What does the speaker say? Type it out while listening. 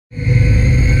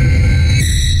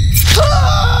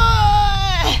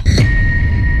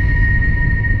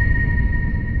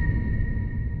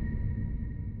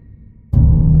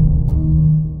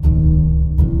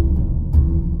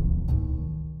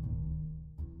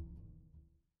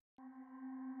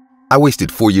I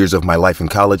wasted 4 years of my life in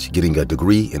college getting a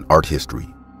degree in art history.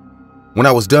 When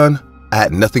I was done, I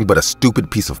had nothing but a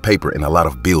stupid piece of paper and a lot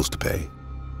of bills to pay.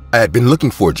 I had been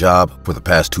looking for a job for the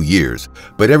past 2 years,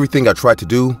 but everything I tried to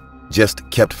do just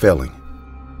kept failing.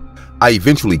 I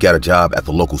eventually got a job at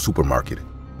the local supermarket,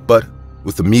 but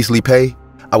with the measly pay,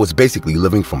 I was basically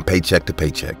living from paycheck to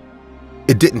paycheck.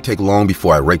 It didn't take long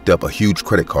before I raked up a huge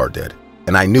credit card debt,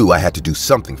 and I knew I had to do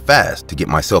something fast to get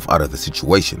myself out of the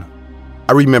situation.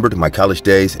 I remembered my college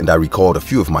days, and I recalled a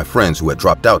few of my friends who had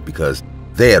dropped out because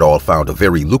they had all found a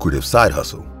very lucrative side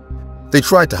hustle. They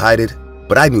tried to hide it,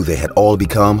 but I knew they had all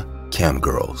become cam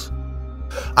girls.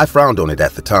 I frowned on it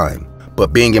at the time,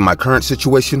 but being in my current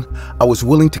situation, I was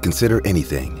willing to consider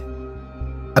anything.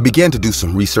 I began to do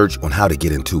some research on how to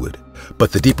get into it,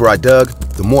 but the deeper I dug,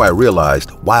 the more I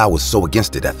realized why I was so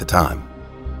against it at the time.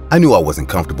 I knew I wasn't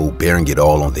comfortable bearing it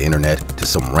all on the internet to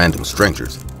some random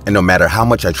strangers, and no matter how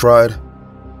much I tried,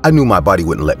 I knew my body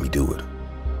wouldn't let me do it.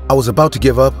 I was about to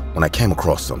give up when I came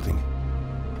across something.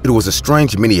 It was a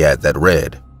strange mini ad that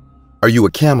read, "Are you a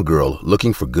cam girl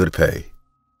looking for good pay?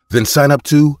 Then sign up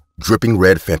to Dripping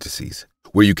Red Fantasies,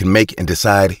 where you can make and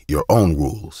decide your own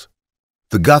rules."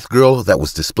 The goth girl that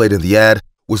was displayed in the ad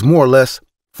was more or less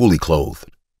fully clothed.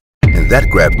 And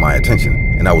that grabbed my attention,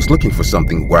 and I was looking for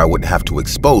something where I wouldn't have to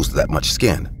expose that much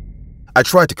skin. I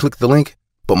tried to click the link,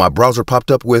 but my browser popped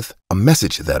up with a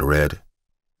message that read,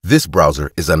 "This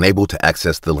browser is unable to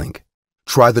access the link.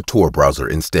 Try the Tor browser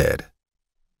instead."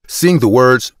 Seeing the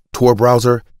words Tor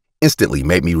browser instantly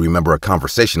made me remember a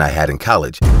conversation I had in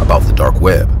college about the dark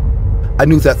web. I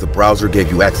knew that the browser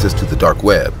gave you access to the dark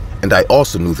web, and I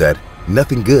also knew that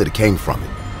nothing good came from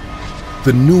it.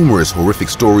 The numerous horrific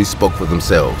stories spoke for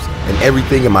themselves, and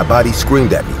everything in my body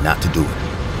screamed at me not to do it.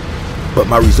 But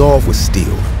my resolve was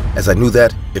steeled, as I knew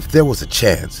that if there was a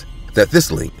chance that this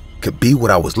link could be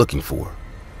what I was looking for,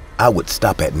 I would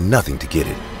stop at nothing to get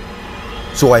it.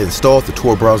 So I installed the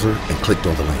Tor browser and clicked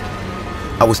on the link.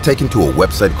 I was taken to a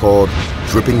website called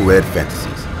Dripping Red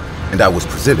Fantasies, and I was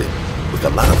presented with a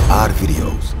lot of odd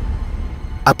videos.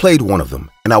 I played one of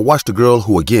them, and I watched a girl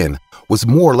who again was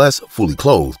more or less fully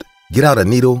clothed get out a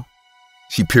needle.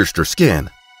 She pierced her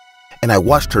skin, and I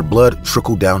watched her blood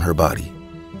trickle down her body.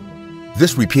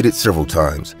 This repeated several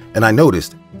times, and I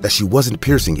noticed that she wasn't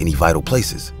piercing any vital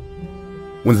places.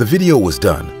 When the video was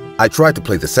done, I tried to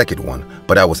play the second one,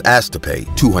 but I was asked to pay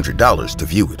 $200 to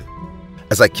view it.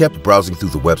 As I kept browsing through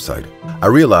the website, I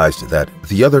realized that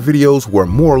the other videos were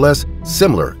more or less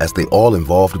similar as they all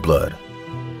involved blood.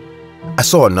 I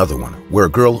saw another one where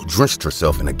a girl drenched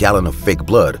herself in a gallon of fake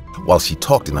blood while she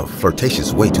talked in a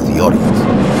flirtatious way to the audience.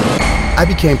 I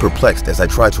became perplexed as I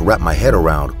tried to wrap my head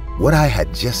around what I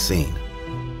had just seen.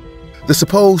 The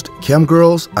supposed cam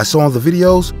girls I saw in the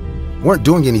videos weren't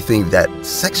doing anything that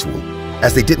sexual,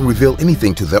 as they didn't reveal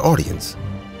anything to their audience.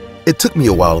 It took me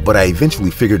a while, but I eventually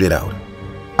figured it out.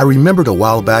 I remembered a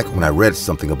while back when I read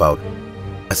something about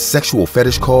a sexual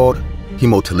fetish called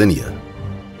hemotilinia,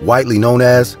 widely known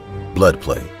as blood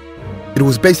play. It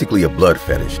was basically a blood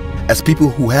fetish, as people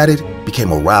who had it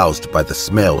became aroused by the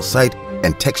smell, sight,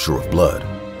 and texture of blood.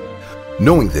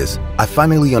 Knowing this, I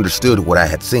finally understood what I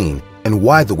had seen and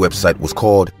why the website was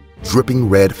called Dripping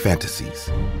Red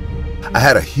Fantasies. I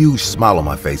had a huge smile on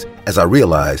my face as I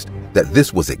realized that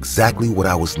this was exactly what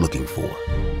I was looking for.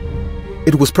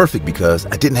 It was perfect because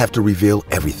I didn't have to reveal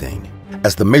everything,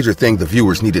 as the major thing the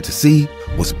viewers needed to see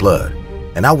was blood,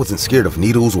 and I wasn't scared of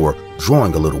needles or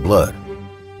drawing a little blood.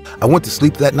 I went to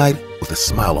sleep that night with a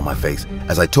smile on my face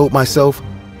as I told myself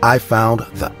I found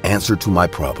the answer to my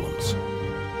problems.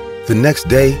 The next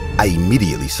day, I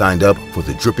immediately signed up for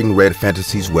the Dripping Red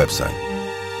Fantasies website.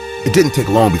 It didn't take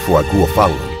long before I grew a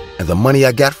following, and the money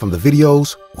I got from the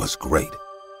videos was great.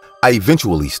 I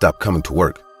eventually stopped coming to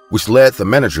work, which led the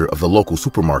manager of the local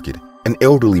supermarket, an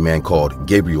elderly man called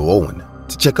Gabriel Owen,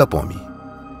 to check up on me.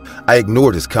 I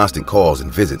ignored his constant calls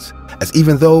and visits, as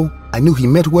even though I knew he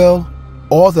meant well,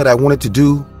 all that I wanted to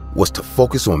do was to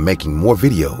focus on making more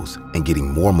videos and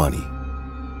getting more money.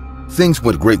 Things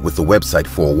went great with the website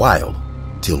for a while,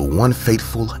 till one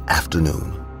fateful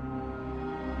afternoon.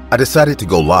 I decided to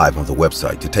go live on the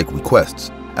website to take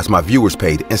requests, as my viewers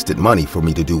paid instant money for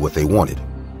me to do what they wanted.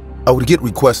 I would get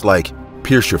requests like,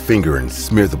 pierce your finger and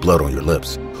smear the blood on your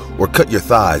lips, or cut your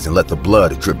thighs and let the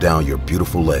blood drip down your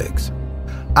beautiful legs.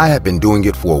 I had been doing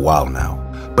it for a while now,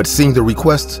 but seeing the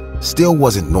requests still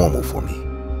wasn't normal for me.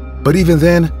 But even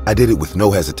then, I did it with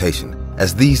no hesitation,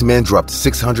 as these men dropped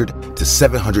 $600 to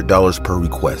 $700 per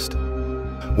request.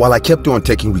 While I kept on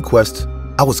taking requests,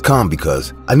 I was calm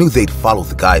because I knew they'd follow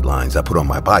the guidelines I put on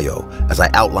my bio as I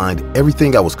outlined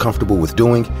everything I was comfortable with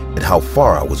doing and how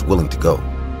far I was willing to go.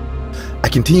 I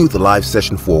continued the live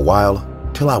session for a while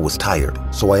till I was tired,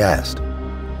 so I asked.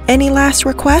 Any last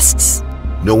requests?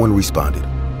 No one responded,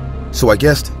 so I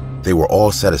guessed they were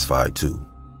all satisfied too.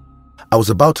 I was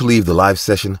about to leave the live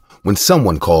session when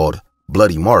someone called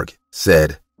Bloody Mark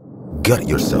said, "Gut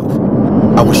yourself."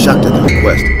 I was shocked at the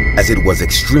request, as it was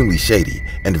extremely shady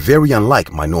and very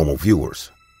unlike my normal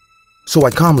viewers. So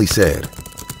I calmly said,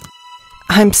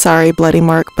 I'm sorry, Bloody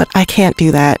Mark, but I can't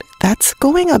do that. That's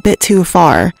going a bit too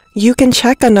far. You can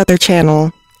check another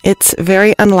channel. It's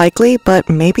very unlikely, but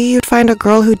maybe you'd find a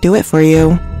girl who'd do it for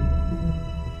you.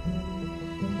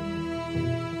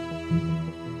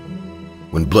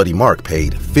 When Bloody Mark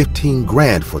paid 15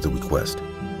 grand for the request.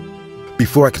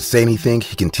 Before I could say anything,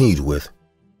 he continued with,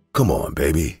 "Come on,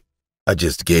 baby. I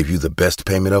just gave you the best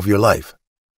payment of your life.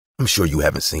 I'm sure you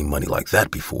haven't seen money like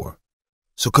that before.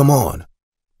 So come on,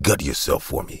 gut yourself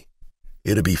for me.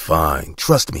 It'll be fine,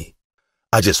 trust me.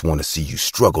 I just want to see you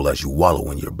struggle as you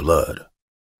wallow in your blood."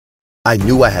 I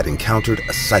knew I had encountered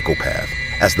a psychopath,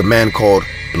 as the man called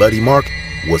Bloody Mark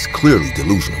was clearly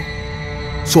delusional.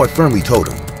 So I firmly told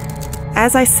him,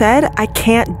 As I said, I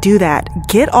can't do that.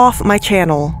 Get off my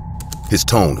channel. His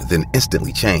tone then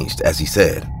instantly changed as he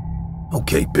said,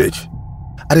 "Okay, bitch.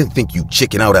 I didn't think you'd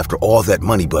chicken out after all that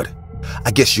money, but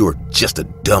I guess you're just a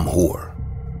dumb whore.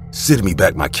 Send me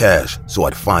back my cash so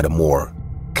I'd find a more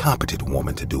competent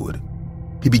woman to do it."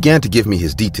 He began to give me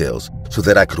his details so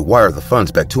that I could wire the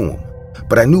funds back to him,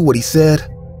 but I knew what he said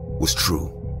was true.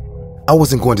 I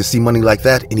wasn't going to see money like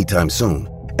that anytime soon,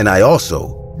 and I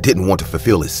also didn't want to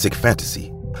fulfill his sick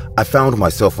fantasy. I found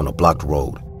myself on a blocked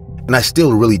road, and I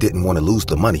still really didn't want to lose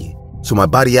the money, so my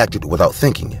body acted without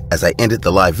thinking as I ended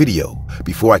the live video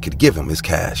before I could give him his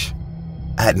cash.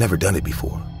 I had never done it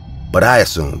before, but I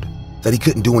assumed that he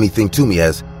couldn't do anything to me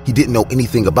as he didn't know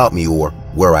anything about me or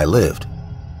where I lived.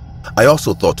 I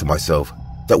also thought to myself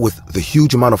that with the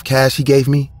huge amount of cash he gave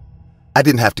me, I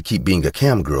didn't have to keep being a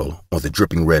cam girl on the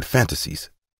dripping red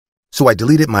fantasies. So I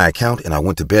deleted my account and I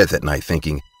went to bed that night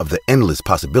thinking of the endless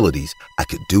possibilities I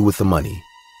could do with the money.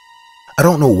 I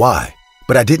don't know why,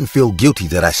 but I didn't feel guilty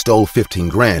that I stole 15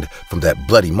 grand from that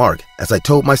Bloody Mark, as I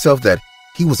told myself that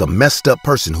he was a messed up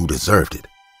person who deserved it.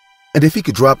 And if he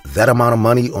could drop that amount of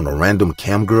money on a random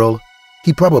cam girl,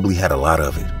 he probably had a lot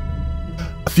of it.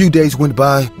 A few days went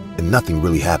by and nothing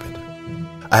really happened.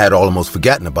 I had almost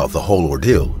forgotten about the whole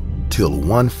ordeal till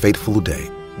one fateful day.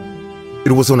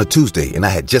 It was on a Tuesday and I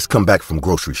had just come back from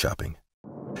grocery shopping.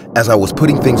 As I was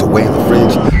putting things away in the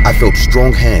fridge, I felt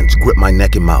strong hands grip my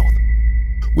neck and mouth.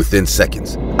 Within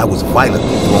seconds, I was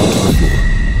violently thrown to the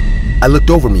floor. I looked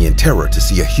over me in terror to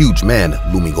see a huge man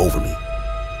looming over me.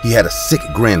 He had a sick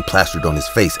grin plastered on his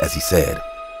face as he said,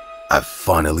 "I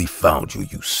finally found you,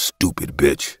 you stupid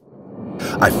bitch."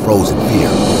 I froze in fear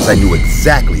as I knew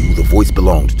exactly who the voice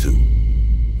belonged to.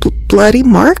 Bloody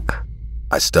Mark?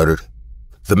 I stuttered.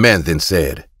 The man then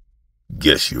said,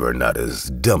 "Guess you are not as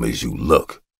dumb as you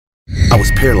look." I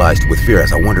was paralyzed with fear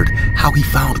as I wondered how he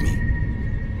found me.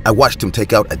 I watched him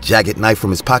take out a jagged knife from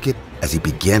his pocket as he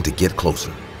began to get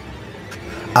closer.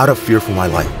 Out of fear for my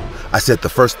life, I said the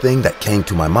first thing that came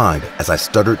to my mind as I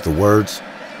stuttered the words,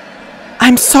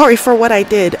 I'm sorry for what I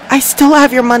did. I still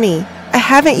have your money. I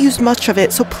haven't used much of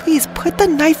it, so please put the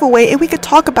knife away and we could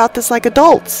talk about this like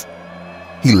adults.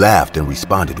 He laughed and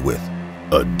responded with,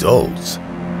 "Adults?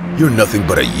 You're nothing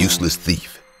but a useless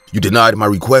thief. You denied my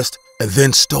request and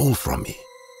then stole from me.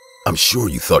 I'm sure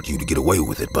you thought you'd get away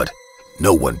with it, but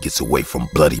no one gets away from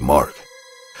Bloody Mark."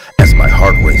 As my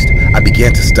heart raced, I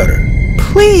began to stutter.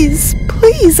 Please,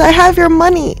 I have your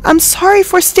money. I'm sorry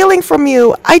for stealing from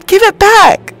you. I'd give it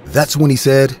back. That's when he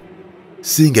said,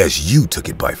 "Seeing as you took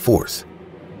it by force,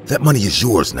 that money is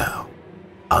yours now.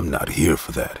 I'm not here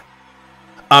for that.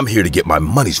 I'm here to get my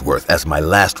money's worth as my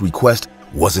last request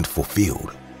wasn't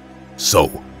fulfilled.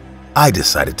 So I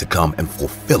decided to come and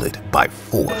fulfill it by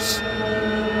force."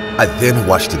 I then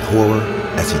watched in horror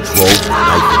as he drove the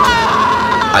knife into me.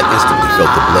 I instantly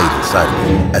felt the blade inside of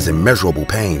me as immeasurable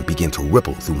pain began to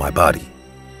ripple through my body.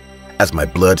 As my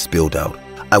blood spilled out,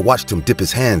 I watched him dip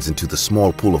his hands into the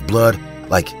small pool of blood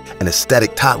like an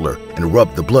ecstatic toddler and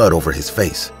rub the blood over his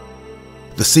face.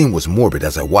 The scene was morbid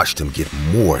as I watched him get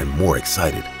more and more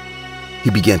excited. He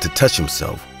began to touch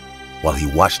himself while he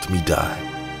watched me die.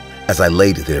 As I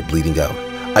laid there bleeding out,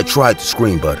 I tried to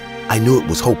scream, but I knew it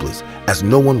was hopeless as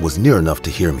no one was near enough to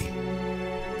hear me.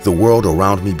 The world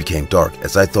around me became dark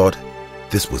as I thought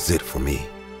this was it for me.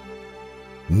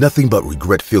 Nothing but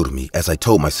regret filled me as I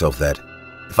told myself that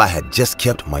if I had just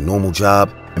kept my normal job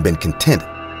and been content,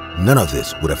 none of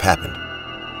this would have happened.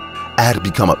 I had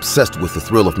become obsessed with the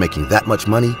thrill of making that much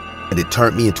money, and it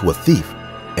turned me into a thief,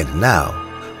 and now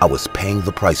I was paying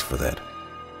the price for that.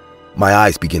 My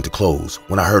eyes began to close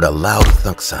when I heard a loud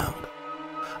thunk sound.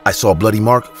 I saw Bloody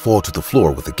Mark fall to the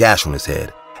floor with a gash on his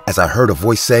head as I heard a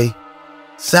voice say,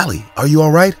 "Sally, are you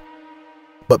all right?"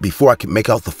 But before I could make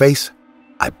out the face,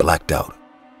 I blacked out.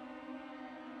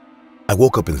 I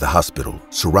woke up in the hospital,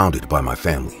 surrounded by my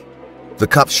family. The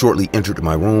cops shortly entered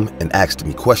my room and asked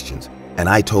me questions, and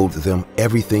I told them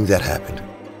everything that happened.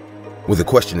 When the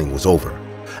questioning was over,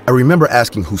 I remember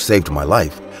asking who saved my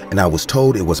life, and I was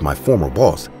told it was my former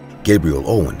boss, Gabriel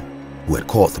Owen, who had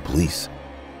called the police.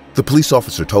 The police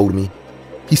officer told me,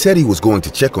 he said he was going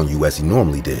to check on you as he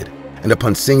normally did, and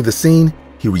upon seeing the scene,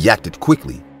 he reacted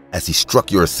quickly as he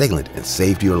struck your assailant and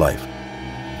saved your life.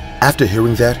 After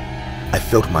hearing that, I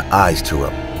felt my eyes tear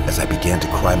up as I began to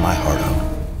cry my heart out.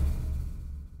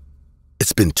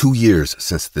 It's been 2 years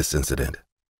since this incident.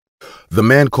 The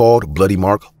man called Bloody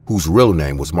Mark, whose real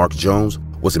name was Mark Jones,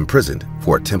 was imprisoned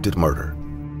for attempted murder.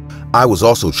 I was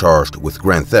also charged with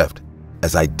grand theft,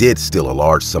 as I did steal a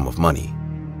large sum of money.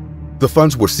 The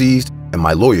funds were seized, and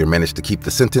my lawyer managed to keep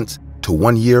the sentence to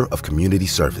 1 year of community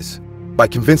service by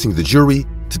convincing the jury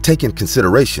to take in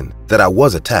consideration that I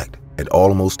was attacked and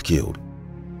almost killed.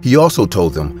 He also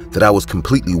told them that I was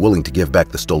completely willing to give back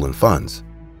the stolen funds.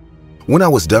 When I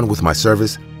was done with my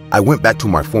service, I went back to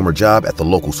my former job at the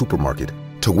local supermarket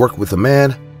to work with a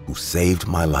man who saved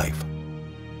my life.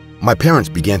 My parents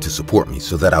began to support me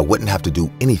so that I wouldn't have to do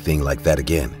anything like that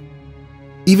again.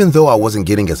 Even though I wasn't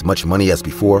getting as much money as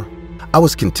before, I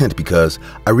was content because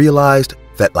I realized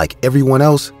that, like everyone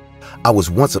else, I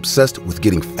was once obsessed with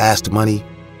getting fast money,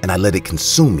 and I let it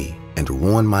consume me and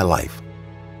ruin my life.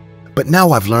 But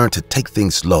now I've learned to take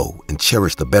things slow and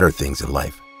cherish the better things in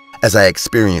life, as I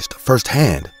experienced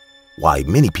firsthand why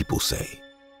many people say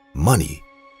money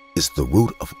is the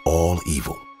root of all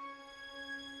evil.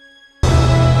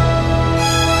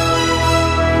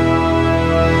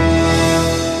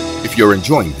 If you're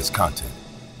enjoying this content,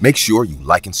 make sure you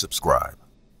like and subscribe.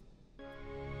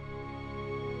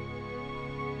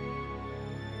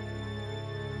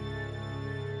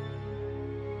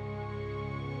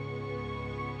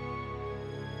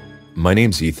 My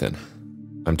name's Ethan.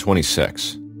 I'm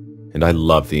 26, and I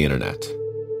love the internet.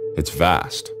 It's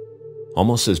vast,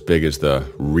 almost as big as the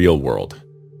real world.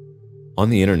 On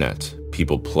the internet,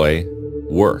 people play,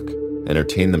 work,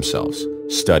 entertain themselves,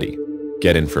 study,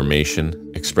 get information,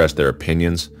 express their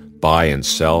opinions, buy and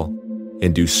sell,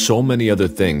 and do so many other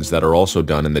things that are also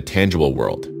done in the tangible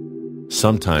world,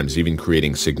 sometimes even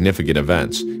creating significant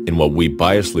events in what we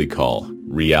biasly call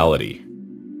reality.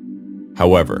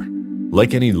 However,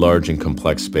 like any large and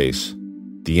complex space,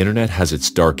 the internet has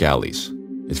its dark alleys,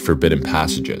 its forbidden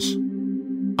passages.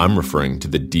 I'm referring to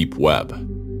the deep web.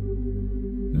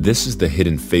 This is the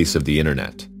hidden face of the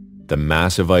internet, the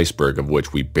massive iceberg of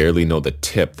which we barely know the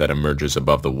tip that emerges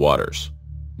above the waters.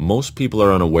 Most people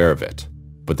are unaware of it,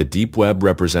 but the deep web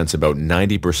represents about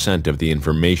 90% of the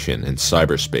information in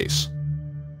cyberspace.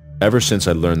 Ever since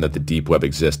I learned that the deep web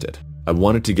existed, I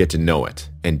wanted to get to know it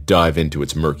and dive into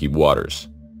its murky waters.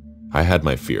 I had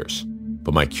my fears,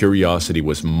 but my curiosity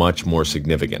was much more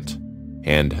significant,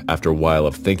 and after a while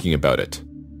of thinking about it,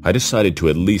 I decided to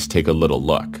at least take a little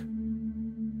look.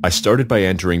 I started by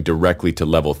entering directly to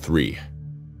level 3.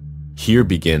 Here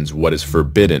begins what is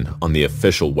forbidden on the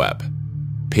official web.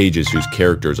 Pages whose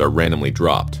characters are randomly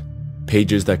dropped.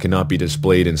 Pages that cannot be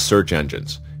displayed in search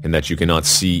engines, and that you cannot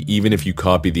see even if you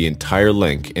copy the entire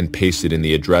link and paste it in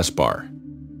the address bar.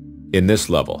 In this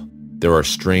level, there are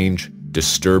strange,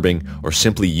 disturbing, or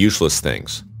simply useless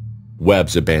things.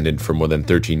 Webs abandoned for more than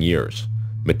 13 years.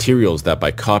 Materials that by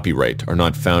copyright are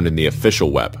not found in the official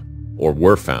web, or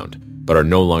were found, but are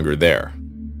no longer there.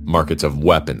 Markets of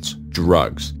weapons,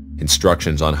 drugs,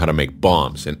 instructions on how to make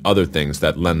bombs and other things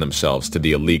that lend themselves to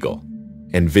the illegal,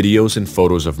 and videos and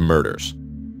photos of murders.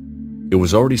 It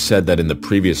was already said that in the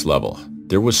previous level,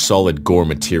 there was solid gore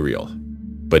material,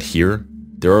 but here,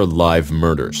 there are live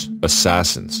murders,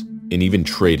 assassins, and even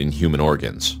trade in human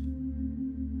organs.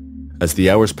 As the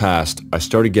hours passed, I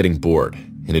started getting bored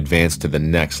and advanced to the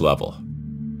next level.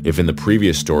 If in the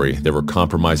previous story there were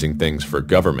compromising things for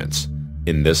governments,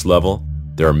 in this level,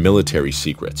 there are military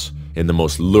secrets and the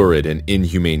most lurid and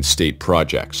inhumane state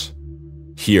projects.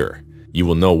 Here, you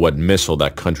will know what missile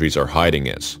that countries are hiding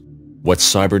is, what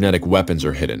cybernetic weapons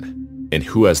are hidden, and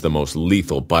who has the most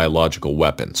lethal biological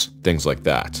weapons, things like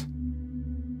that.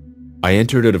 I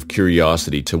entered out of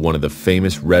curiosity to one of the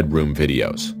famous Red Room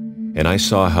videos, and I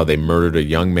saw how they murdered a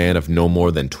young man of no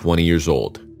more than 20 years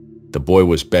old. The boy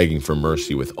was begging for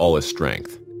mercy with all his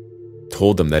strength,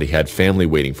 told them that he had family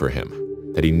waiting for him,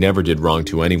 that he never did wrong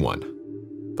to anyone.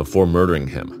 Before murdering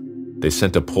him, They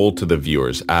sent a poll to the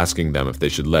viewers asking them if they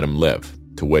should let him live,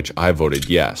 to which I voted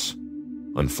yes.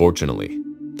 Unfortunately,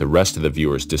 the rest of the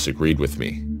viewers disagreed with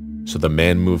me, so the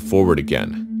man moved forward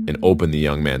again and opened the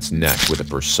young man's neck with a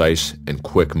precise and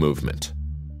quick movement.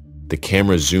 The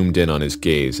camera zoomed in on his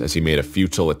gaze as he made a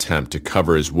futile attempt to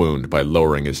cover his wound by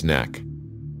lowering his neck.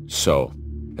 So,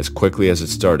 as quickly as it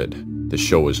started, the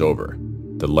show was over.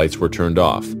 The lights were turned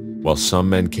off, while some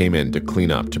men came in to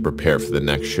clean up to prepare for the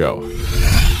next show.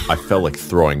 I felt like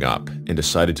throwing up and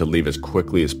decided to leave as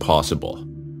quickly as possible.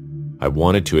 I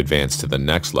wanted to advance to the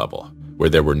next level, where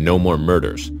there were no more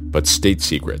murders, but state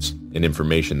secrets and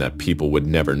information that people would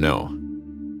never know.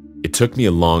 It took me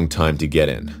a long time to get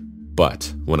in,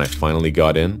 but when I finally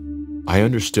got in, I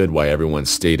understood why everyone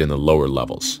stayed in the lower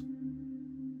levels.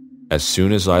 As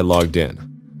soon as I logged in,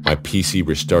 my PC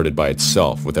restarted by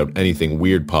itself without anything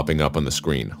weird popping up on the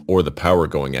screen or the power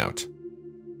going out.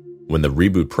 When the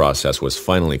reboot process was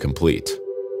finally complete,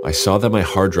 I saw that my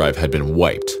hard drive had been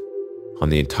wiped. On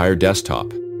the entire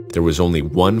desktop, there was only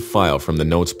one file from the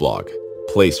notes blog,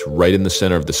 placed right in the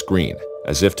center of the screen,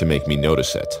 as if to make me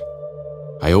notice it.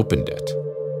 I opened it.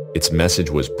 Its message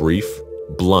was brief,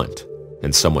 blunt,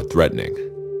 and somewhat threatening.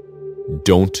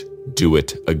 Don't do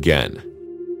it again.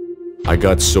 I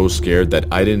got so scared that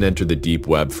I didn't enter the deep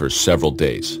web for several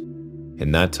days.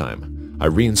 In that time, I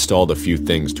reinstalled a few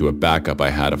things to a backup I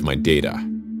had of my data.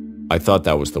 I thought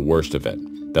that was the worst of it,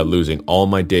 that losing all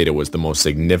my data was the most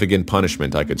significant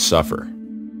punishment I could suffer.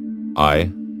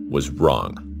 I was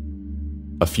wrong.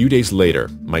 A few days later,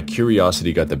 my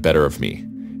curiosity got the better of me,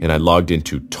 and I logged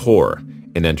into Tor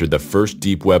and entered the first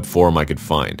deep web forum I could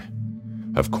find.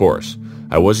 Of course,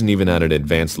 I wasn't even at an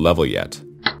advanced level yet,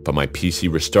 but my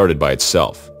PC restarted by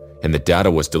itself, and the data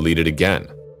was deleted again.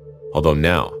 Although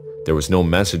now, there was no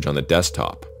message on the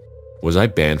desktop. Was I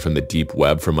banned from the deep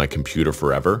web from my computer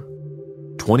forever?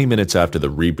 20 minutes after the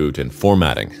reboot and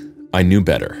formatting, I knew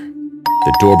better.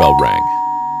 The doorbell rang.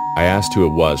 I asked who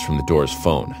it was from the door's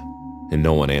phone, and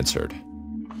no one answered.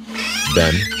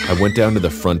 Then, I went down to the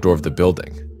front door of the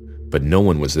building, but no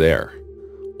one was there.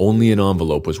 Only an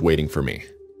envelope was waiting for me,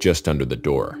 just under the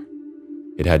door.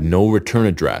 It had no return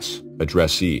address,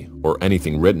 addressee, or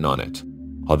anything written on it,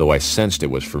 although I sensed it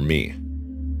was for me.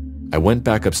 I went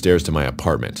back upstairs to my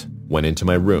apartment, went into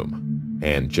my room,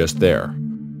 and just there,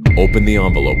 opened the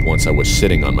envelope once I was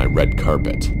sitting on my red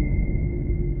carpet.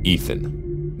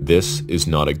 Ethan, this is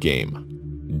not a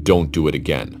game. Don't do it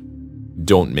again.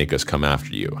 Don't make us come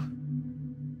after you.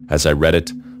 As I read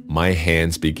it, my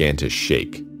hands began to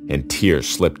shake, and tears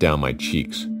slipped down my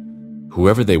cheeks.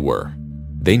 Whoever they were,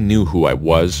 they knew who I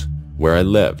was, where I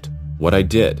lived, what I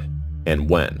did, and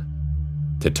when.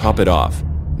 To top it off,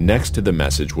 next to the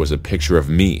message was a picture of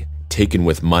me taken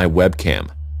with my webcam.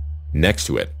 Next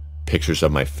to it, pictures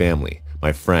of my family,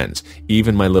 my friends,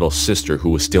 even my little sister who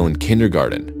was still in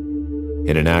kindergarten.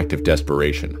 In an act of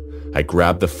desperation, I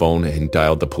grabbed the phone and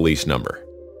dialed the police number.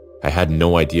 I had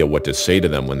no idea what to say to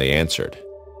them when they answered.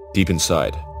 Deep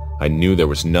inside, I knew there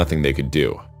was nothing they could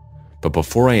do. But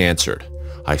before I answered,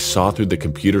 I saw through the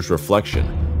computer's reflection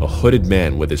a hooded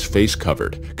man with his face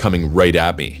covered coming right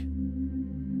at me.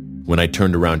 When I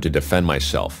turned around to defend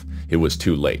myself, it was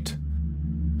too late.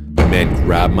 The man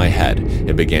grabbed my head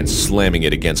and began slamming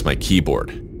it against my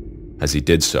keyboard. As he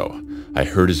did so, I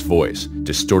heard his voice,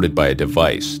 distorted by a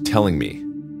device, telling me,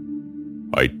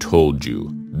 "I told you,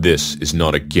 this is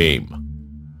not a game."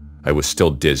 I was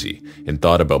still dizzy and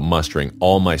thought about mustering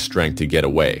all my strength to get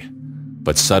away.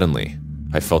 But suddenly,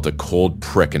 I felt a cold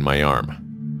prick in my arm.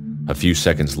 A few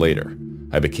seconds later,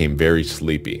 I became very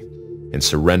sleepy, and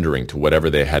surrendering to whatever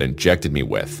they had injected me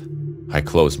with, I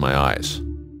closed my eyes.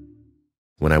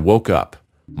 When I woke up,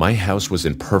 my house was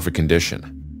in perfect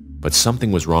condition, but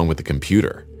something was wrong with the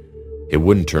computer. It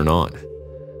wouldn't turn on.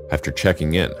 After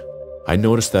checking in, I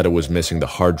noticed that it was missing the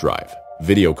hard drive,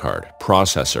 video card,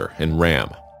 processor, and RAM.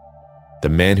 The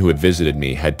man who had visited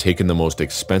me had taken the most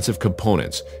expensive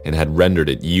components and had rendered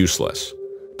it useless.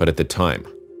 But at the time,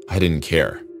 I didn't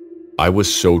care. I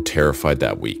was so terrified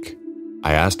that week.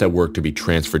 I asked at work to be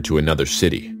transferred to another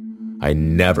city. I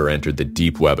never entered the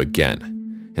deep web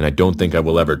again, and I don't think I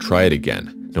will ever try it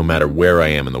again, no matter where I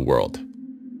am in the world.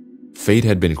 Fate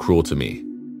had been cruel to me,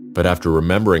 but after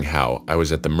remembering how I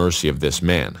was at the mercy of this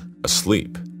man,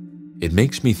 asleep, it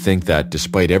makes me think that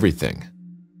despite everything,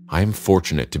 I am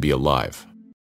fortunate to be alive.